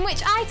 In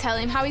which I tell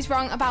him how he's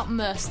wrong about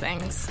most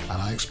things.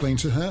 And I explain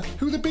to her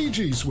who the Bee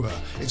Gees were.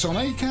 It's on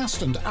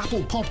Acast and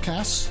Apple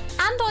Podcasts.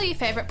 And all your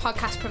favourite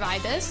podcast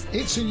providers.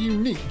 It's a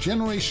unique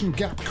generation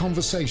gap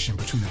conversation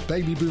between a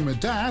baby boomer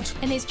dad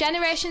and his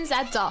Generation Z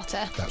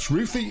daughter. That's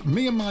Ruthie,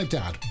 Me and My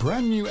Dad.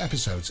 Brand new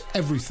episodes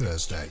every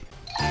Thursday.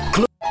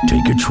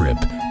 Take a trip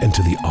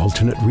into the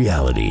alternate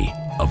reality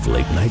of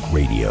late night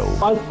radio.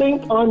 I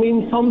think I'm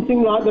in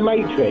something like The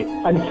Matrix,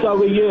 and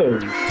so are you.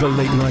 The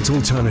Late Night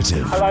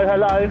Alternative.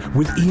 Hello.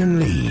 With Iain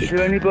Lee. Is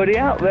there anybody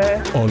out there?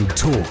 On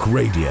Talk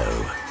Radio.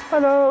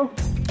 Hello.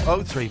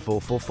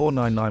 0344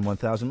 499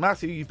 1000.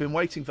 Matthew, you've been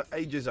waiting for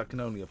ages. I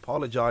can only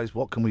apologise.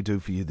 What can we do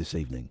for you this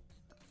evening?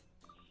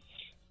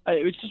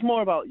 It was just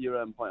more about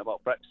your point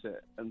about Brexit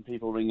and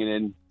people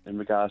ringing in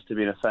regards to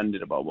being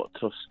offended about what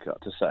Tusk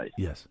got to say.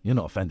 Yes, you're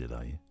not offended,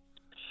 are you?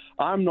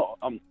 I'm not.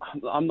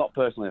 I'm not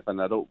personally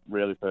offended. I don't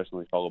really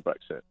personally follow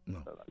Brexit. No,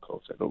 that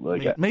close. I don't really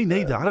get. Me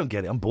neither. I don't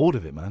get it. I'm bored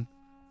of it, man.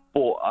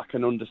 But I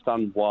can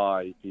understand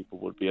why people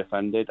would be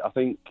offended. I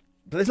think.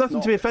 But there's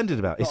nothing to be offended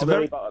about. It's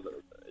really about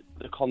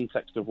the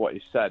context of what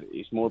he said.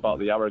 It's more about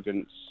the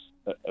arrogance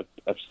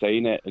of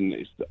saying it, and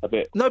it's a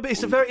bit. No, but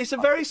it's a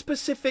very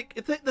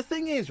specific. The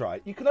thing is,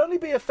 right? You can only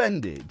be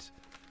offended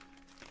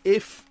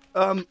if.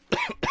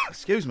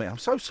 Excuse me. I'm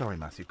so sorry,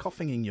 Matthew.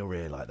 Coughing in your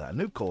ear like that. A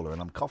new caller,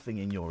 and I'm coughing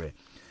in your ear.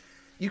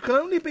 You can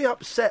only be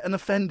upset and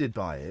offended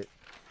by it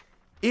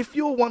if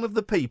you're one of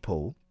the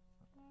people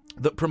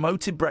that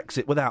promoted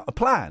Brexit without a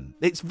plan.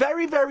 It's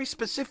very, very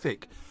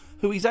specific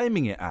who he's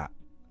aiming it at.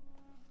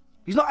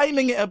 He's not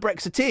aiming it at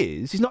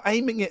Brexiteers. He's not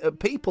aiming it at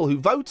people who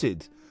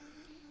voted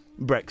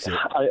Brexit.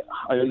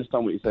 I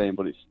understand what you're saying,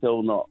 but it's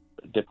still not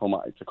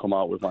diplomatic to come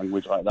out with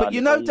language like that. But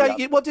you know,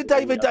 what did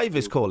David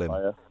Davis call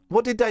him?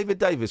 What did David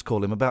Davis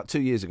call him about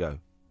 2 years ago?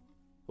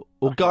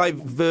 Or Guy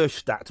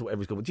Verhofstadt, or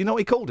whatever he's called. Do you know what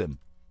he called him?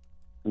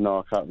 No,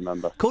 I can't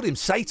remember. Called him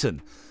Satan.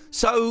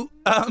 So,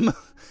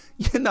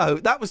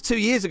 that was 2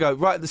 years ago,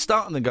 right at the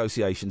start of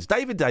negotiations.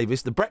 David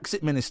Davis, the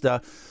Brexit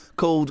minister,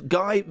 called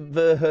Guy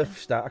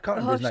Verhofstadt. I can't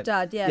remember his name.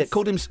 Verhofstadt, yes. Yeah,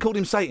 called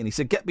him Satan. He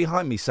said, "Get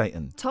behind me,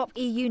 Satan." Top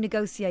EU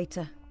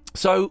negotiator.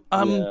 So,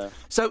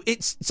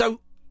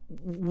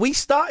 we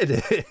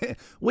started it.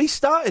 We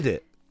started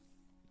it.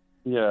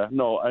 Yeah,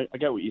 no, I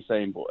get what you're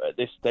saying, but at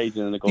this stage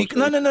in the negotiation...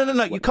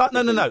 No. You can't. No.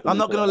 I'm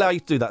not going to allow you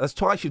to do that. That's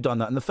twice you've done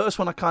that. And the first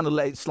one, I kind of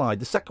let it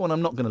slide. The second one,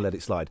 I'm not going to let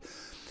it slide.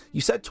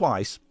 You said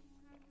twice,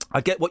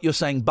 I get what you're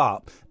saying,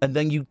 but... And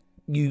then you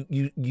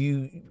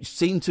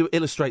seem to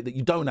illustrate that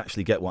you don't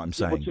actually get what I'm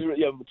saying.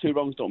 Two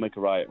wrongs don't make a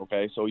right,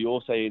 okay? So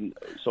you're saying...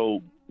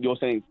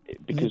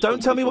 Because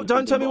don't tell me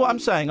what I'm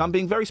saying. I'm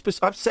being very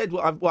specific. I've said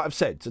what I've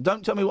said. So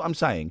don't tell me what I'm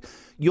saying.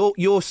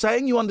 You're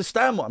saying you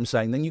understand what I'm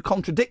saying, then you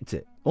contradict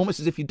it, almost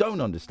as if you don't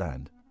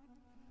understand.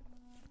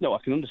 No, I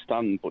can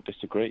understand but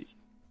disagree.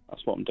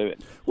 That's what I'm doing.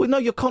 Well, no,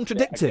 you're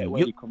contradicting. I get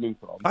where you're coming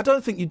from. I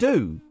don't think you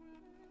do.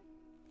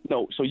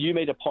 No, so you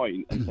made a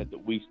point and said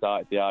that we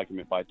started the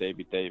argument by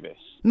David Davis.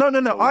 No.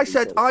 I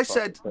said.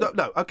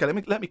 No. Okay,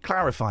 let me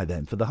clarify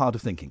then for the heart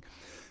of thinking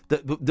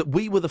that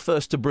we were the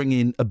first to bring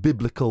in a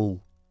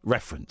biblical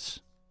reference,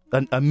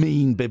 a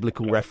mean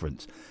biblical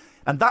reference,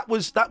 and that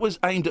was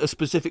aimed at a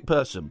specific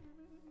person.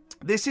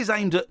 This is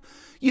aimed at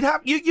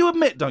you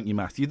admit, don't you,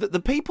 Matthew, that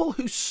the people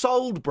who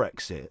sold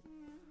Brexit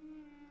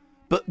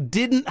but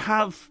didn't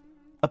have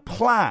a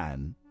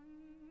plan.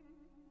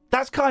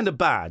 That's kind of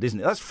bad,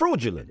 isn't it? That's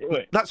fraudulent.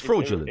 That's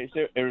fraudulent.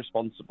 It's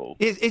irresponsible.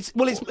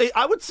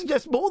 I would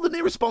suggest more than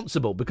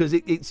irresponsible, because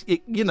if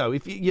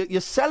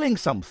you're selling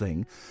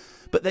something,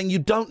 but then you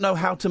don't know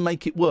how to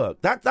make it work,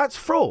 that's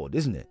fraud,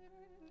 isn't it?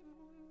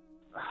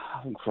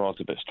 I think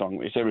fraud's a bit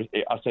strong.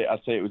 I'd say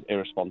it was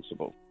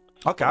irresponsible.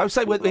 Okay, I would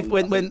say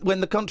when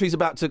the country's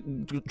about to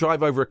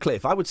drive over a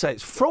cliff, I would say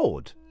it's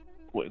fraud.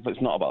 Well,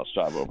 it's not about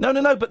drive over.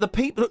 No, but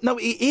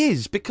it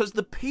is, because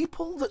the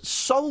people that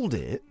sold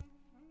it.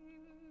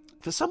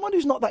 For someone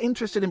who's not that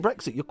interested in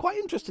Brexit, you're quite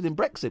interested in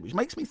Brexit, which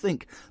makes me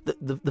think that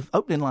the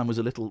opening line was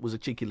a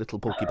cheeky little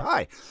porky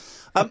pie.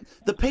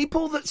 The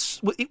people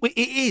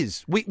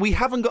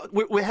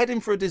we're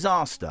heading for a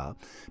disaster,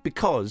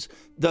 because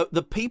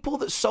the people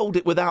that sold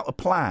it without a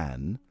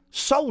plan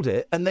sold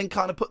it and then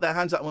kind of put their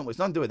hands up and went, well, it's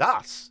nothing to do with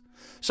us.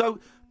 So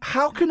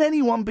how can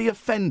anyone be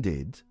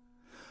offended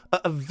at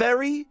a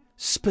very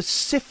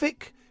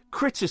specific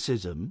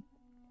criticism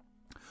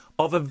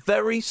of a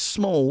very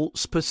small,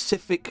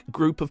 specific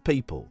group of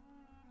people?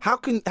 How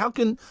can,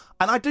 and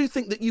I do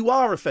think that you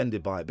are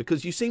offended by it,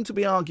 because you seem to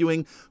be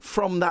arguing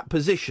from that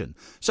position.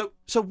 So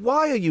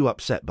why are you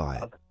upset by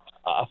it?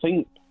 I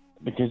think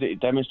because it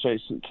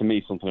demonstrates to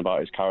me something about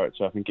his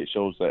character. I think it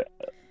shows that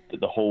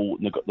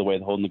the way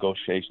the whole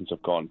negotiations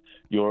have gone,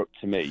 Europe,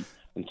 to me,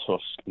 and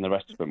Tusk and the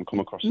rest of them come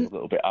across as a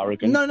little bit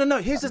arrogant. No.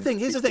 Here's the thing.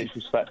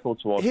 Disrespectful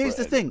towards Here's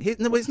Britain. the thing.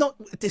 No, it's not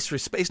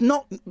disrespect. It's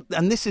not.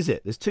 And this is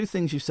it. There's two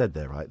things you said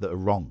there, right, that are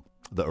wrong.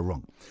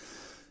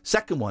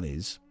 Second one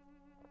is,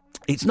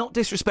 it's not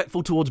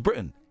disrespectful towards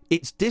Britain.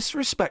 It's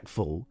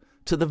disrespectful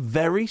to the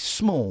very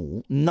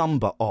small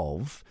number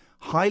of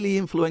highly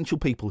influential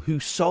people who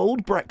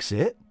sold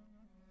Brexit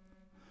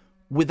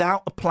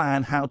without a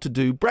plan how to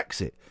do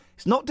Brexit.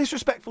 It's not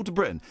disrespectful to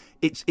Britain.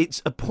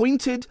 It's a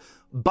pointed,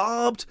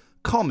 barbed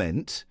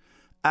comment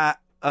at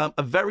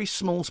a very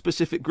small,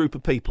 specific group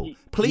of people.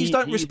 Please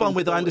don't respond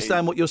with, I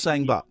understand what you're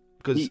saying, but...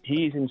 because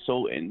he's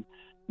insulting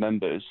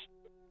members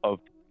of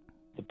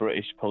the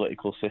British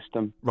political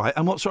system. Right,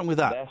 and what's wrong with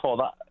that?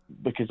 Therefore,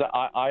 because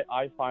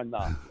I find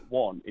that,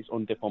 one, it's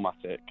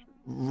undiplomatic.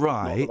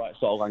 Right. Not the right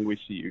sort of language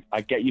to use.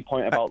 I get your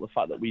point about the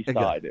fact that we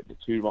started it, but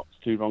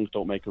two wrongs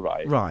don't make a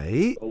right.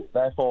 Right. So,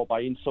 therefore,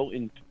 by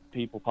insulting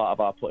people part of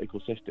our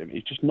political system,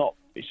 it's just not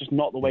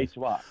the way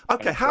to act.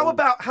 Okay, how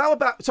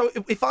about so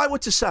if I were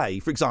to say,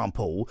 for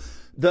example,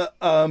 that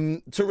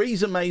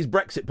Theresa May's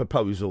Brexit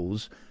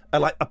proposals are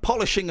like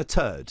polishing a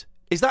turd,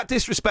 is that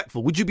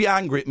disrespectful? Would you be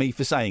angry at me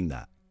for saying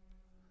that?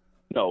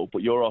 No,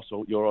 but you're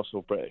also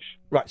British.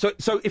 Right,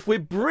 so if we're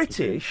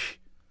British,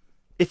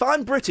 if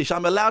I'm British,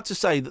 I'm allowed to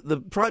say that the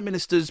Prime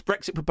Minister's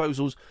Brexit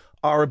proposals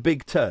are a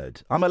big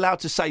turd. I'm allowed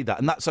to say that,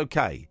 and that's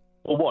okay.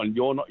 Well, one,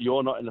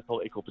 you're not in a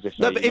political position.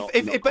 No, but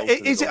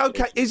is it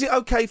okay? Is it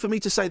okay for me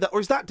to say that, or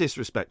is that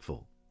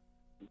disrespectful?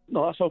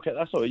 No, that's okay.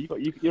 That's all right.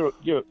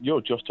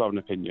 You're just to have an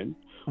opinion.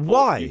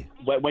 Why?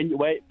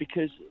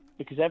 Because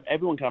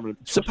everyone can have an.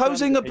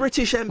 Supposing a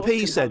British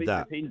MP said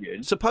that.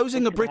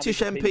 Supposing a British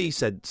MP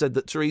said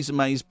that Theresa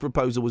May's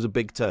proposal was a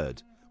big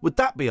turd, would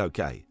that be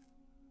okay?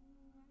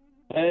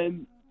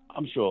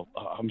 I'm sure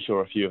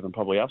a few of them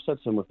probably have said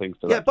similar things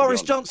to that. Yeah,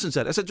 Boris Johnson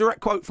said it. It's a direct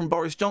quote from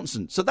Boris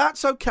Johnson. So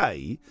that's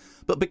okay,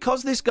 but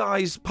because this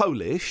guy's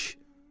Polish,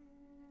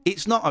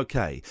 it's not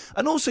okay.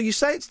 And also, you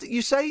say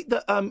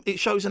that it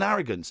shows an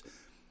arrogance.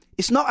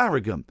 It's not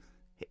arrogant.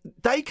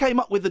 They came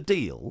up with a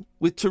deal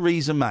with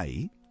Theresa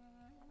May,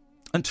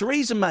 and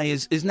Theresa May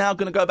is now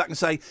going to go back and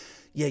say,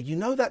 yeah, you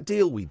know that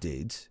deal we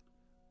did?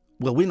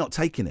 Well, we're not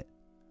taking it.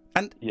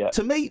 And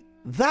to me,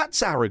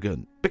 that's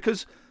arrogant,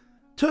 because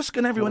Tusk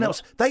and everyone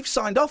else, they've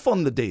signed off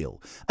on the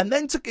deal. And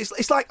then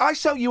it's like I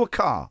sell you a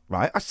car,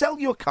 right? I sell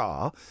you a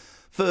car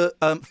for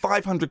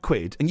 500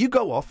 quid, and you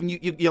go off and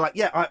you're like,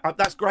 yeah,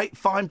 that's great,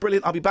 fine,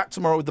 brilliant, I'll be back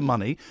tomorrow with the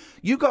money.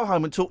 You go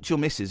home and talk to your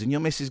missus, and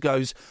your missus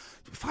goes,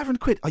 500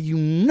 quid, are you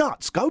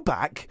nuts? Go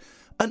back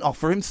and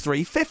offer him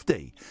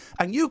 350.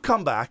 And you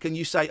come back and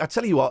you say, I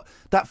tell you what,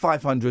 that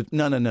 500,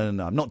 no,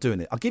 I'm not doing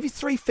it. I'll give you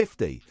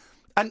 350.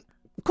 And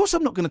of course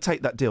I'm not going to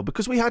take that deal,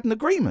 because we had an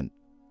agreement.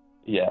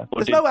 Yeah,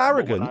 there's no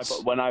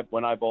arrogance. When I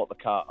bought the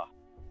car,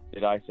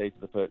 did I say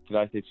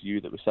to you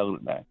that we're selling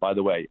it there? By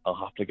the way, I'll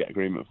have to get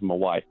agreement from my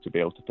wife to be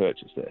able to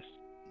purchase this.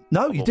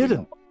 No, you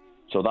didn't.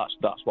 So that's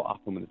what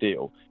happened with the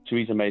deal.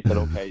 Theresa May said,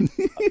 "Okay, this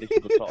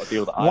is the sort of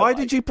deal that I." Why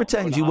did you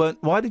pretend you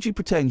weren't? Why did you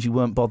pretend you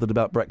weren't bothered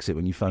about Brexit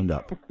when you phoned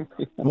up?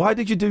 Why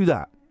did you do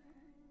that?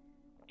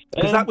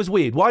 Because that was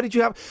weird. Why did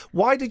you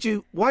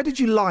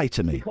lie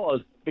to me?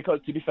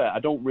 Because to be fair, I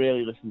don't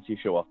really listen to your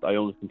show often. I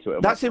only listen to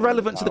it. That's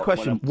irrelevant to the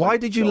question. Why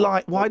did you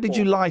lie? Why did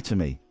you lie to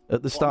me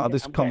at the start of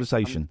this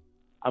conversation?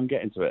 I'm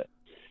getting to it.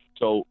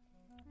 So,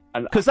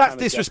 because that's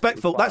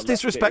disrespectful. That's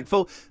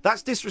disrespectful.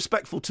 That's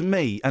disrespectful to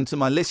me and to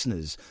my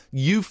listeners.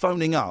 You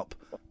phoning up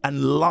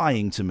and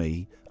lying to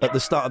me at the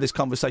start of this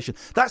conversation.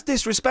 That's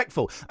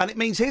disrespectful. And it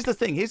means, here's the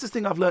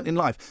thing I've learnt in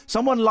life.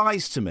 Someone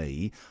lies to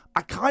me,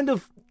 I kind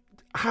of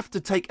have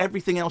to take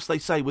everything else they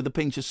say with a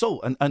pinch of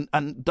salt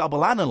and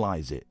double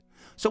analyse it.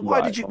 So why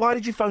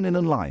did you phone in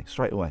and lie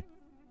straight away?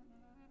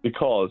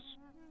 Because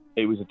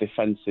it was a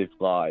defensive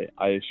lie.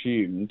 I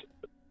assumed,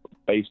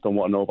 based on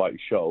what I know about your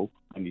show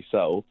and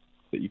yourself,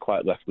 that you're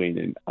quite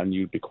left-leaning and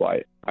you'd be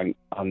quite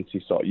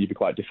you'd be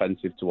quite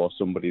defensive towards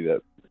somebody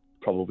that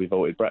probably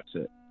voted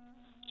Brexit.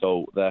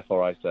 So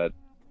therefore, I said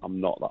I'm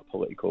not that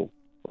political.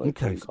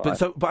 Okay,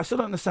 but I still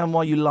don't understand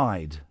why you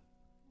lied.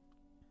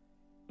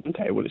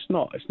 Okay, well, it's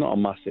not a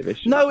massive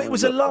issue. No, it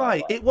was a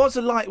lie. It was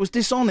a lie. It was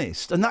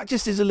dishonest, and that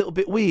just is a little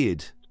bit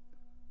weird.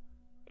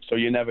 So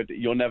you're never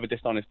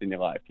dishonest in your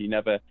life. You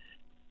never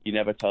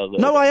tell.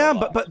 No, I am.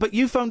 But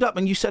you phoned up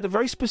and you said a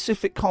very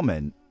specific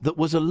comment that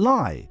was a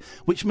lie,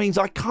 which means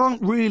I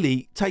can't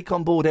really take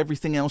on board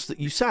everything else that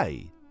you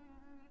say.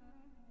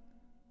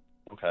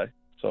 Okay,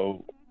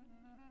 so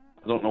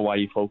I don't know why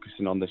you're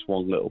focusing on this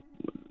one little.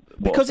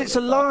 Because it's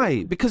a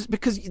lie. Because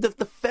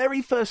the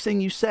very first thing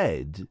you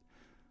said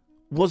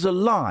was a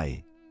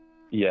lie.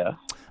 Yeah.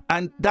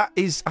 And I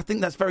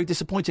think that's very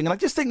disappointing. And I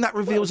just think that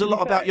reveals a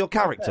lot about your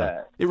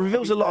character. It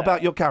reveals a lot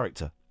about your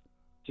character.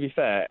 To be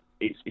fair,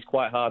 it's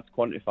quite hard to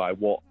quantify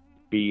what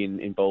being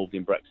involved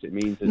in Brexit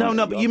means. No,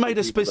 but you made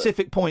a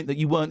specific point that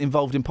you weren't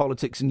involved in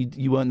politics and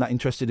you weren't that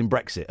interested in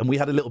Brexit. And we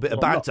had a little bit of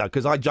banter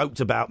because I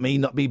joked about me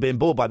being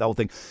bored by the whole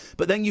thing.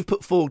 But then you've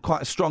put forward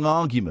quite a strong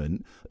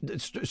argument,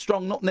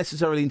 strong not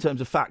necessarily in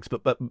terms of facts,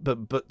 but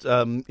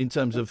in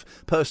terms of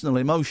personal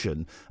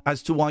emotion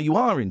as to why you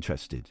are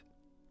interested.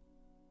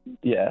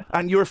 Yeah.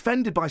 And you're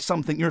offended by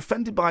something. You're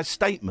offended by a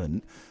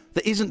statement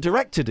that isn't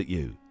directed at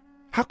you.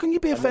 How can you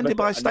be offended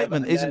by a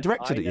statement that isn't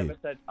directed at you?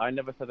 I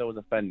never said I was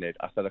offended.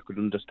 I said I could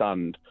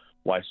understand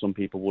why some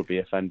people would be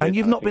offended. And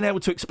you've not been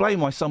able to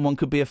explain why someone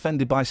could be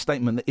offended by a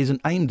statement that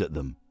isn't aimed at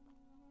them.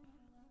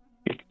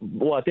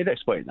 Well, I did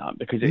explain that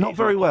because not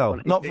very well.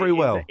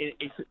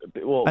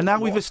 And now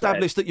we've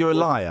established that you're a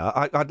liar.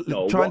 I'd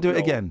try and do it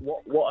again.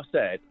 What I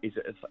said is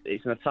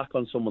it's an attack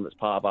on someone that's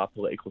part of our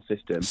political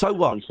system. So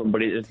what? On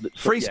somebody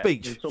free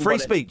speech. Free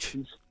speech.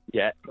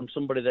 Yeah, from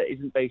somebody that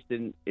isn't based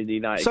in the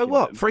United Kingdom. So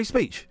what? Free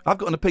speech. I've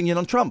got an opinion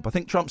on Trump. I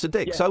think Trump's a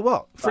dick. Yeah. So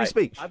what? Free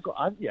speech. I've got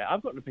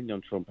an opinion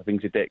on Trump. I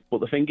think he's a dick.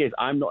 But the thing is,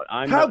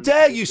 How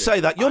dare you say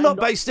that? You're not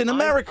based in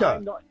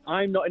America.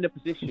 I'm not in a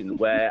position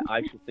where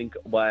I should think,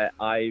 where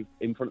I'm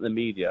in front of the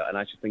media and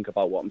I should think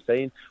about what I'm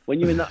saying. When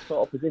you're in that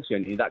sort of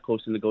position, you're that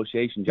close to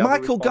negotiations.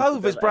 Michael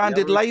Gove has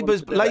branded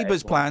Labour's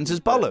plans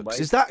as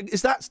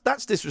bollocks.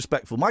 That's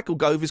disrespectful. Michael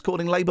Gove is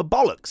calling Labour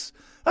bollocks.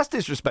 That's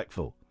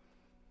disrespectful.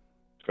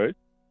 True.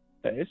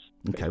 It is.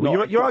 Okay,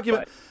 well, your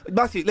argument...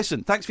 Matthew,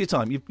 listen, thanks for your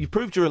time. You've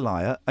proved you're a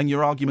liar and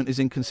your argument is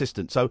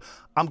inconsistent. So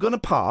I'm going to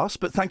pass,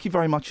 but thank you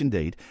very much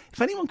indeed. If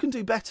anyone can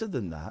do better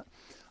than that,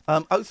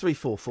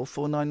 0344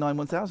 499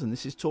 1000.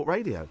 This is Talk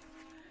Radio.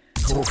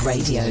 Talk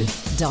Radio.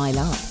 Dial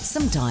up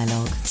some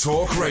dialogue.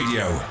 Talk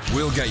Radio.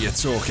 We'll get you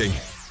talking.